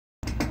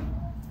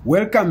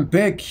Welcome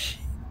back,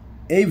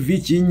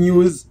 AVG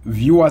News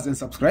viewers and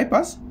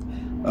subscribers.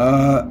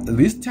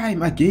 This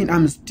time again,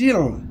 I'm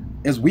still,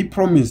 as we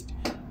promised,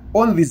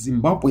 on the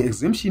Zimbabwe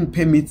exemption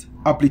permit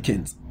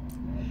applicants.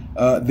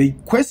 The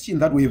question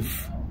that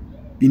we've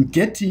been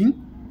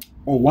getting,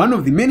 or one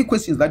of the many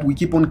questions that we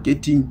keep on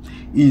getting,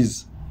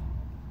 is: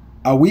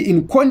 are we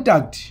in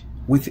contact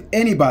with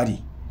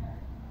anybody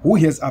who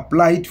has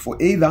applied for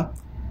either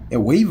a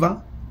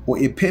waiver or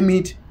a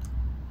permit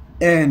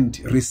and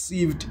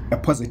received a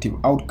positive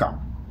outcome?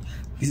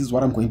 This is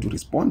what I'm going to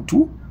respond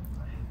to.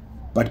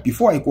 But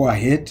before I go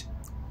ahead,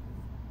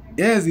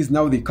 as is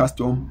now the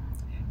custom,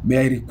 may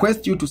I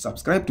request you to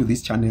subscribe to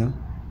this channel,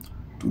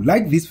 to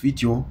like this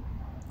video,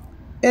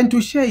 and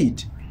to share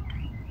it.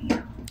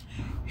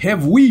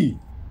 Have we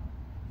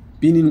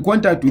been in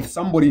contact with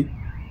somebody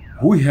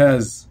who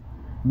has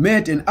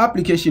made an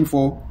application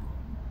for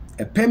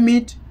a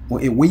permit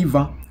or a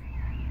waiver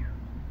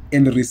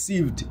and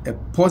received a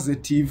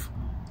positive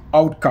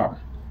outcome?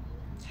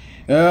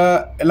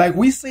 Like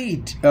we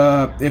said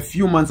a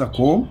few months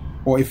ago,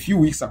 or a few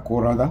weeks ago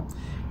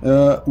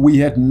rather, we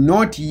had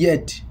not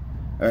yet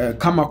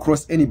come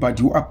across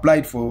anybody who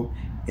applied for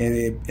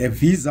a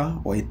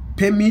visa or a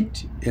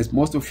permit, as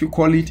most of you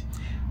call it,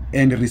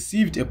 and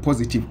received a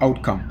positive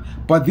outcome.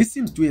 But this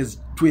seems to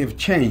have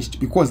changed,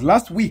 because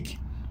last week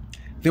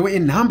there were a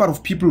number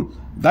of people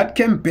that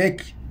came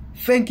back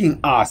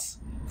thanking us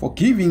for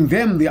giving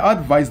them the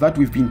advice that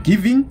we've been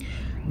giving,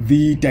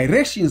 the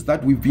directions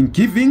that we've been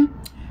giving,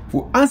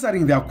 for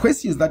answering their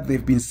questions that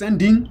they've been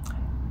sending,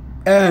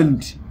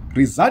 and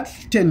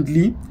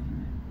resultantly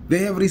they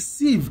have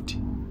received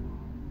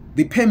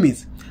the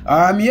permits.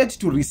 I'm yet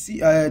to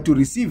receive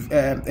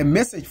a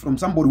message from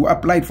somebody who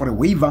applied for a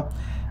waiver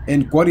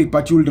and got it.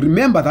 But you'll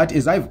remember that,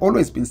 as I've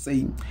always been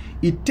saying,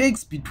 it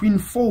takes between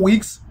 4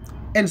 weeks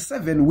and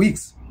 7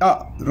 weeks.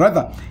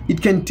 Rather,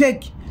 it can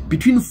take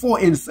between 4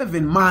 and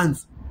 7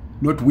 months,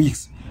 not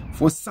weeks,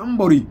 for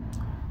somebody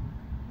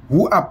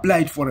who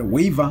applied for a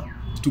waiver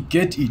to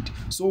get it.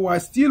 So we're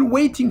still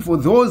waiting for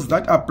those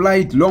that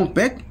applied long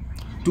back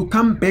to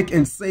come back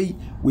and say,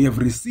 we have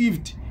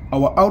received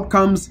our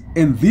outcomes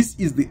and this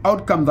is the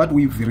outcome that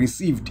we've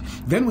received.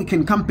 Then we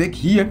can come back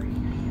here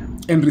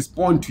and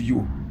respond to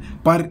you.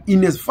 But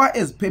in as far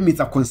as permits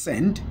are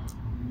concerned,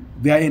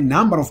 there are a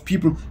number of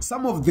people.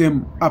 Some of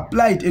them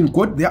applied and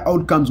got their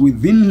outcomes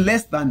within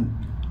less than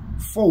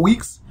 4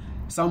 weeks,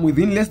 some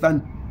within less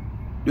than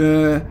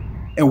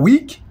a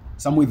week,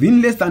 some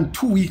within less than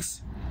 2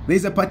 weeks. There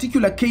is a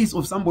particular case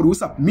of somebody who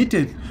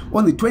submitted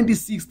on the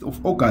 26th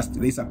of August.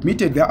 They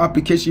submitted their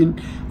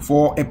application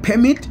for a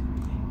permit,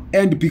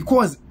 and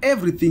because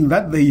everything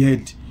that they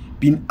had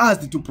been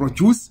asked to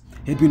produce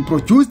had been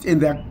produced,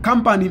 and their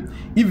company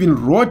even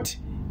wrote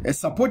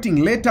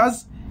supporting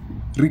letters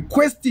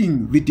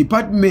requesting the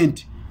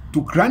department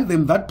to grant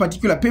them that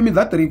particular permit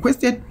that they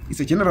requested. It's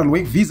a general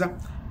work visa.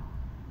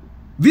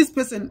 This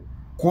person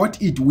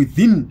got it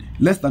within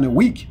less than a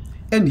week,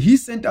 and he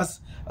sent us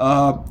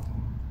a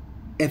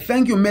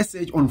thank you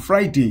message on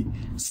Friday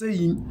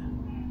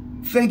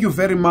saying, thank you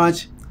very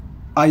much,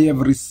 I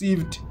have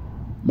received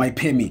my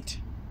permit.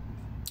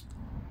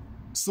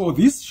 So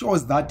this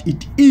shows that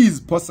it is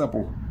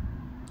possible.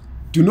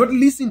 Do not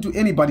listen to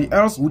anybody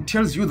else who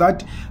tells you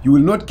that you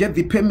will not get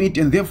the permit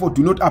and therefore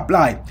do not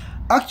apply.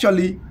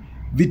 Actually,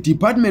 the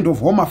Department of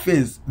Home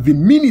Affairs, the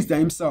minister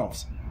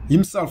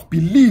himself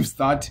believes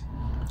that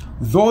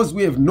those who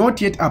have not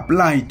yet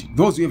applied,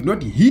 those who have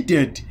not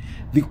heeded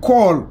the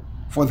call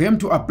for them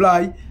to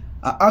apply,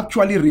 are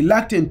actually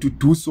reluctant to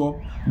do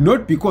so,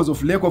 not because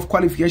of lack of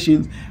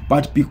qualifications,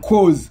 but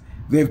because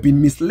they've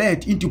been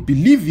misled into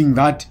believing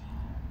that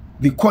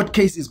the court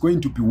case is going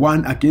to be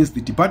won against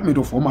the Department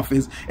of Home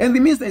Affairs. And the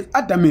minister is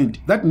adamant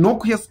that no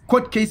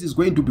court case is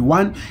going to be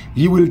won.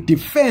 He will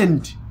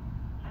defend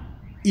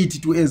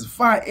it to as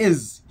far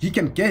as he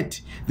can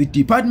get. The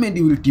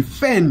department will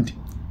defend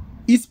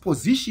its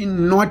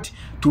position not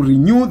to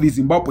renew the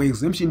Zimbabwe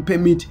exemption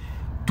permit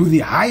to the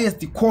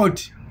highest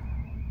court.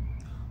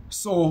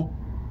 So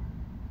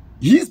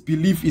his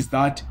belief is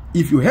that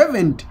if you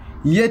haven't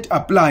yet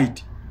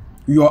applied,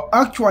 you are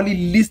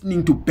actually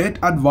listening to bad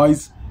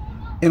advice.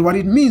 And what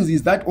it means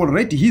is that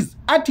already his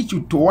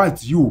attitude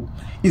towards you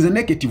is a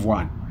negative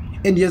one.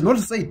 And he has not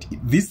said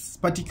this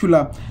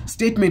particular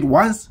statement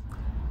once.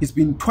 It's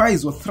been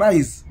twice or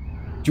thrice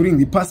during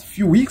the past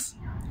few weeks,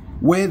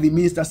 where the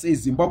minister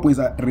says Zimbabweans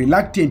are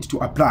reluctant to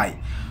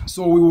apply.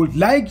 So we would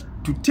like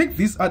to take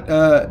this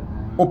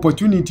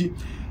opportunity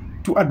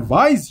to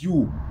advise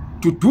you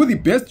to do the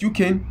best you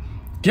can,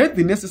 get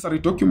the necessary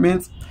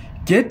documents,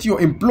 get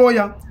your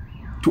employer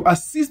to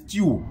assist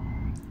you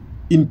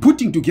in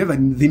putting together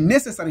the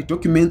necessary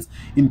documents,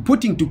 in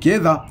putting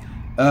together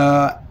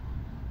a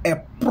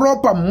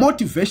proper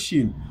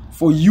motivation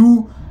for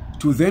you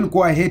to then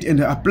go ahead and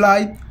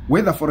apply,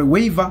 whether for a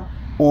waiver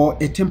or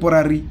a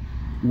temporary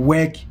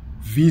work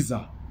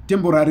visa,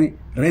 temporary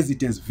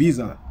residence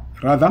visa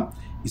rather.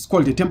 It's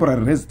called a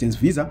temporary residence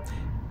visa,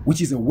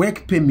 which is a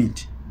work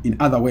permit, in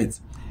other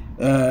words.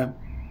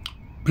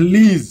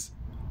 Please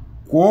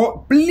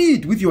go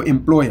plead with your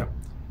employer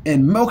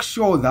and make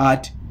sure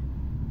that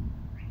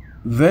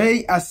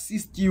they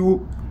assist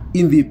you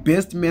in the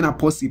best manner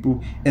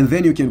possible, and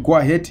then you can go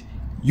ahead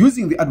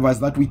using the advice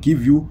that we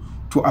give you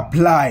to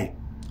apply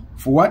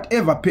for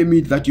whatever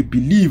permit that you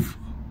believe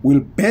will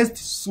best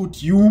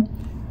suit you,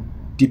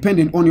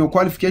 depending on your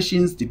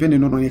qualifications,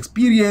 depending on your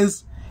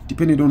experience,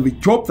 depending on the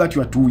job that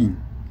you are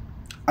doing.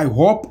 I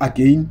hope,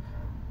 again,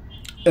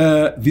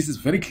 this is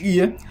very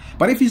clear.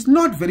 But if it's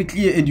not very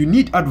clear and you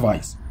need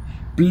advice,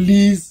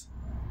 please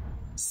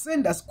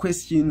send us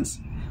questions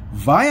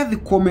via the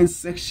comment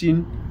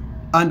section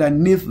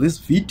underneath this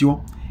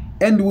video,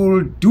 and we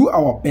will do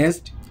our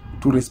best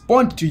to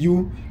respond to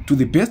you to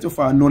the best of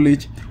our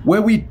knowledge.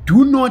 Where we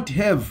do not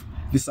have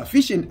the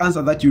sufficient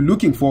answer that you're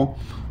looking for,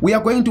 we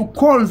are going to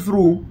call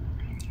through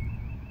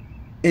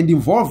and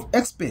involve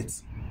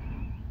experts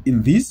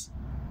in this,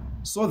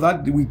 so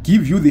that we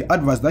give you the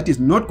advice that is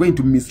not going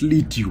to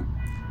mislead you.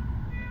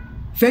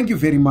 Thank you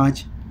very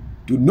much.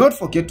 Do not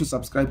forget to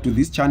subscribe to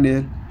this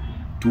channel,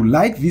 to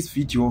like this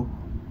video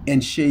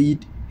and share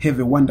it. Have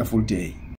a wonderful day.